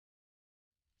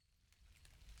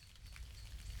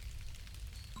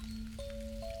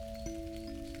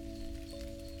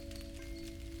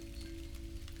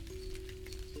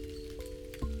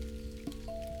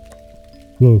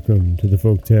Welcome to the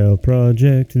Folktale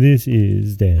Project. This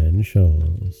is Dan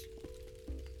Scholz.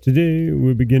 Today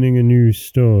we're beginning a new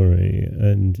story,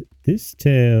 and this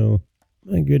tale,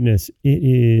 my goodness, it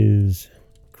is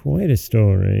quite a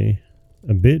story,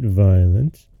 a bit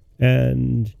violent,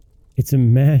 and it's a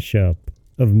mashup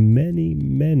of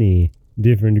many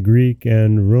different Greek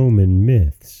and Roman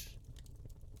myths.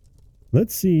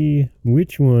 Let's see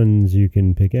which ones you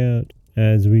can pick out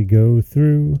as we go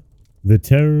through The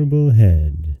Terrible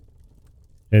Head.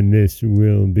 And this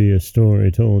will be a story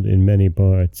told in many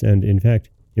parts, and in fact,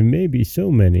 it may be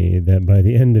so many that by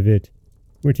the end of it,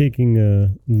 we're taking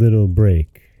a little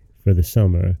break for the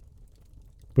summer.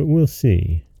 But we'll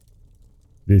see.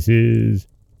 This is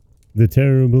The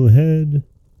Terrible Head,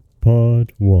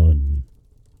 Part 1.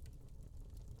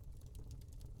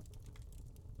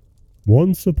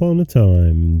 Once upon a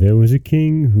time, there was a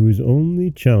king whose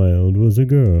only child was a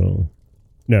girl.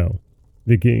 Now,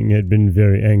 the king had been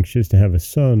very anxious to have a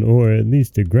son, or at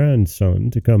least a grandson,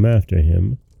 to come after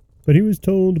him, but he was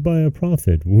told by a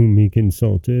prophet whom he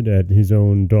consulted that his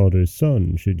own daughter's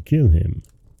son should kill him.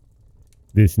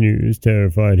 This news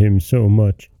terrified him so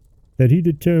much that he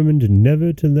determined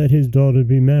never to let his daughter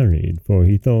be married, for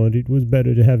he thought it was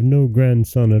better to have no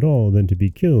grandson at all than to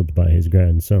be killed by his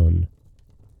grandson.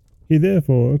 He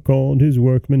therefore called his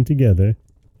workmen together,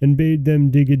 and bade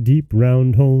them dig a deep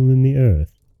round hole in the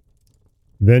earth.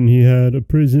 Then he had a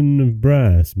prison of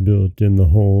brass built in the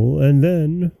hole, and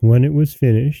then, when it was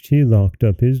finished, he locked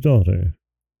up his daughter.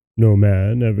 No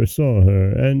man ever saw her,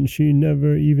 and she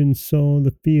never even saw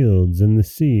the fields and the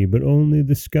sea, but only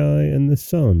the sky and the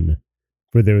sun,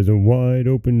 for there was a wide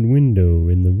open window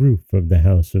in the roof of the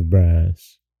house of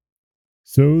brass.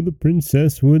 So the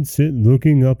princess would sit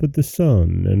looking up at the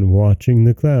sun and watching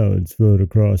the clouds float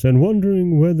across and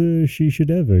wondering whether she should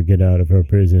ever get out of her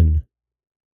prison.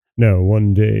 Now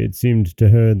one day it seemed to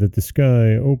her that the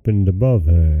sky opened above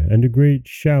her, and a great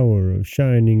shower of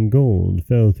shining gold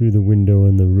fell through the window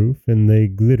in the roof and lay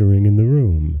glittering in the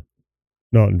room.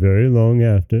 Not very long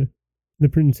after, the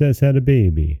princess had a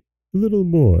baby, a little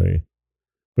boy.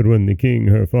 But when the king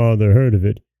her father heard of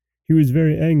it, he was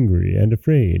very angry and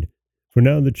afraid, for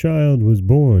now the child was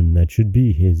born that should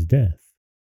be his death.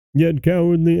 Yet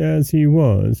cowardly as he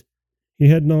was, he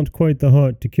had not quite the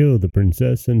heart to kill the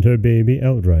princess and her baby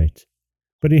outright,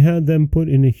 but he had them put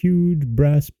in a huge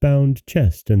brass-bound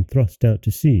chest and thrust out to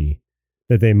sea,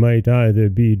 that they might either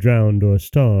be drowned or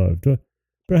starved, or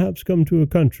perhaps come to a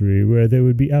country where they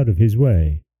would be out of his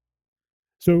way.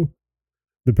 So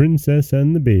the princess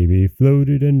and the baby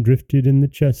floated and drifted in the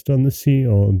chest on the sea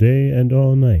all day and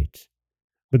all night.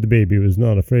 But the baby was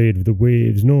not afraid of the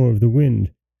waves nor of the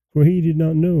wind, for he did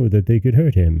not know that they could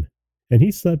hurt him, and he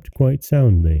slept quite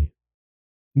soundly.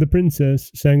 The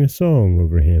princess sang a song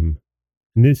over him,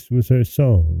 and this was her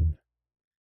song.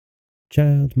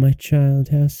 "Child, my child,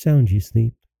 how sound you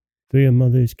sleep, though your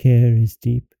mother's care is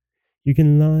deep. You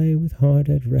can lie with heart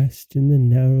at rest in the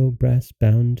narrow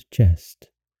brass-bound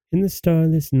chest. In the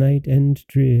starless night and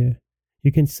drear,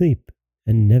 you can sleep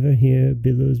and never hear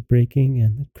billows breaking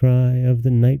and the cry of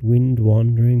the night wind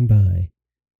wandering by.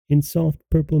 In soft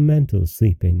purple mantles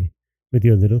sleeping, with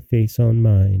your little face on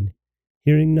mine,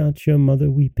 hearing not your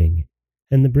mother weeping,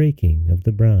 and the breaking of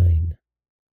the brine."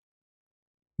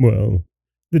 Well,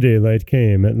 the daylight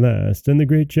came at last, and the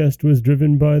great chest was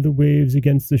driven by the waves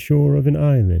against the shore of an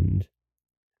island.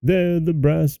 There the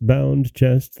brass-bound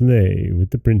chest lay, with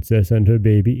the princess and her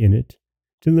baby in it,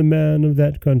 till a man of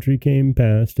that country came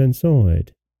past and saw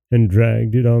it, and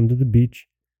dragged it onto the beach,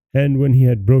 and when he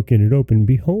had broken it open,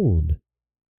 behold,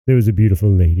 there was a beautiful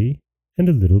lady and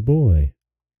a little boy.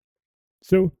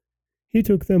 So he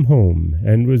took them home,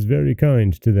 and was very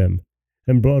kind to them,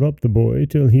 and brought up the boy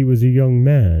till he was a young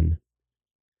man.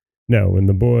 Now when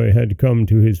the boy had come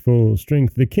to his full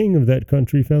strength, the king of that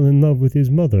country fell in love with his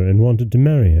mother, and wanted to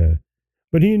marry her,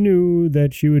 but he knew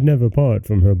that she would never part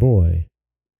from her boy.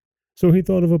 So he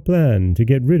thought of a plan to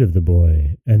get rid of the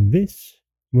boy, and this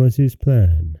was his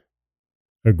plan.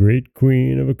 A great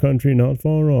queen of a country not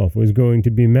far off was going to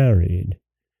be married,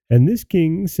 and this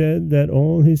king said that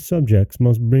all his subjects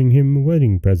must bring him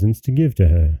wedding presents to give to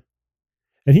her.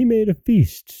 And he made a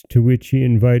feast to which he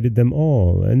invited them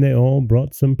all, and they all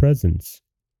brought some presents.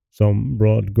 Some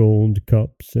brought gold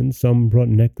cups, and some brought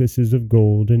necklaces of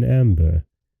gold and amber.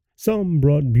 Some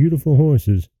brought beautiful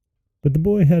horses, but the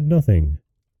boy had nothing,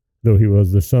 though he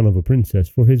was the son of a princess,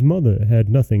 for his mother had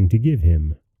nothing to give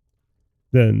him.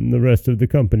 Then the rest of the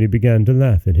company began to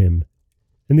laugh at him,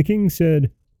 and the king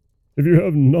said, "If you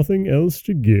have nothing else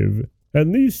to give, at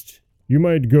least you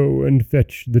might go and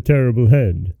fetch the terrible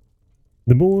head."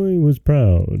 The boy was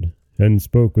proud, and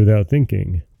spoke without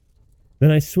thinking.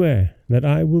 Then I swear that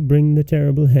I will bring the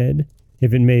terrible head,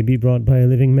 if it may be brought by a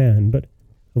living man. But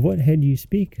of what head you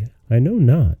speak, I know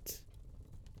not.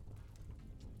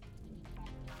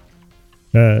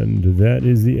 And that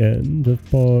is the end of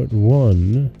part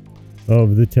 1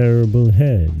 of The Terrible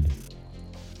Head.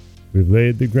 We've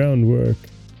laid the groundwork,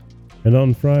 and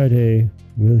on Friday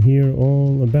we'll hear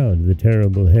all about the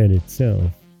Terrible Head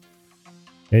itself.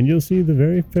 And you'll see the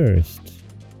very first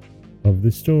of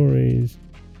the stories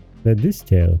that this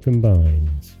tale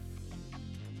combines.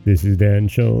 This is Dan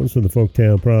Scholes for the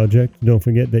Folktale Project. Don't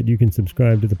forget that you can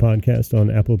subscribe to the podcast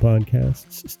on Apple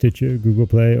Podcasts, Stitcher, Google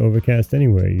Play, Overcast,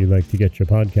 anywhere you like to get your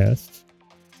podcasts.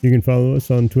 You can follow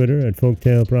us on Twitter at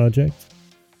Folktale Project.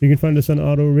 You can find us on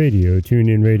Auto Radio,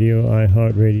 TuneIn Radio,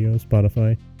 iHeartRadio,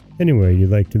 Spotify, anywhere you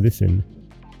like to listen.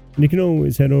 And you can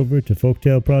always head over to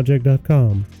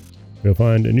folktaleproject.com. You'll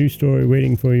find a new story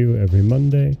waiting for you every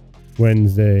Monday,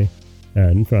 Wednesday,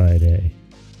 and Friday.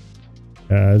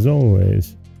 As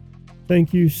always,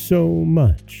 thank you so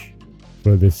much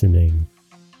for listening.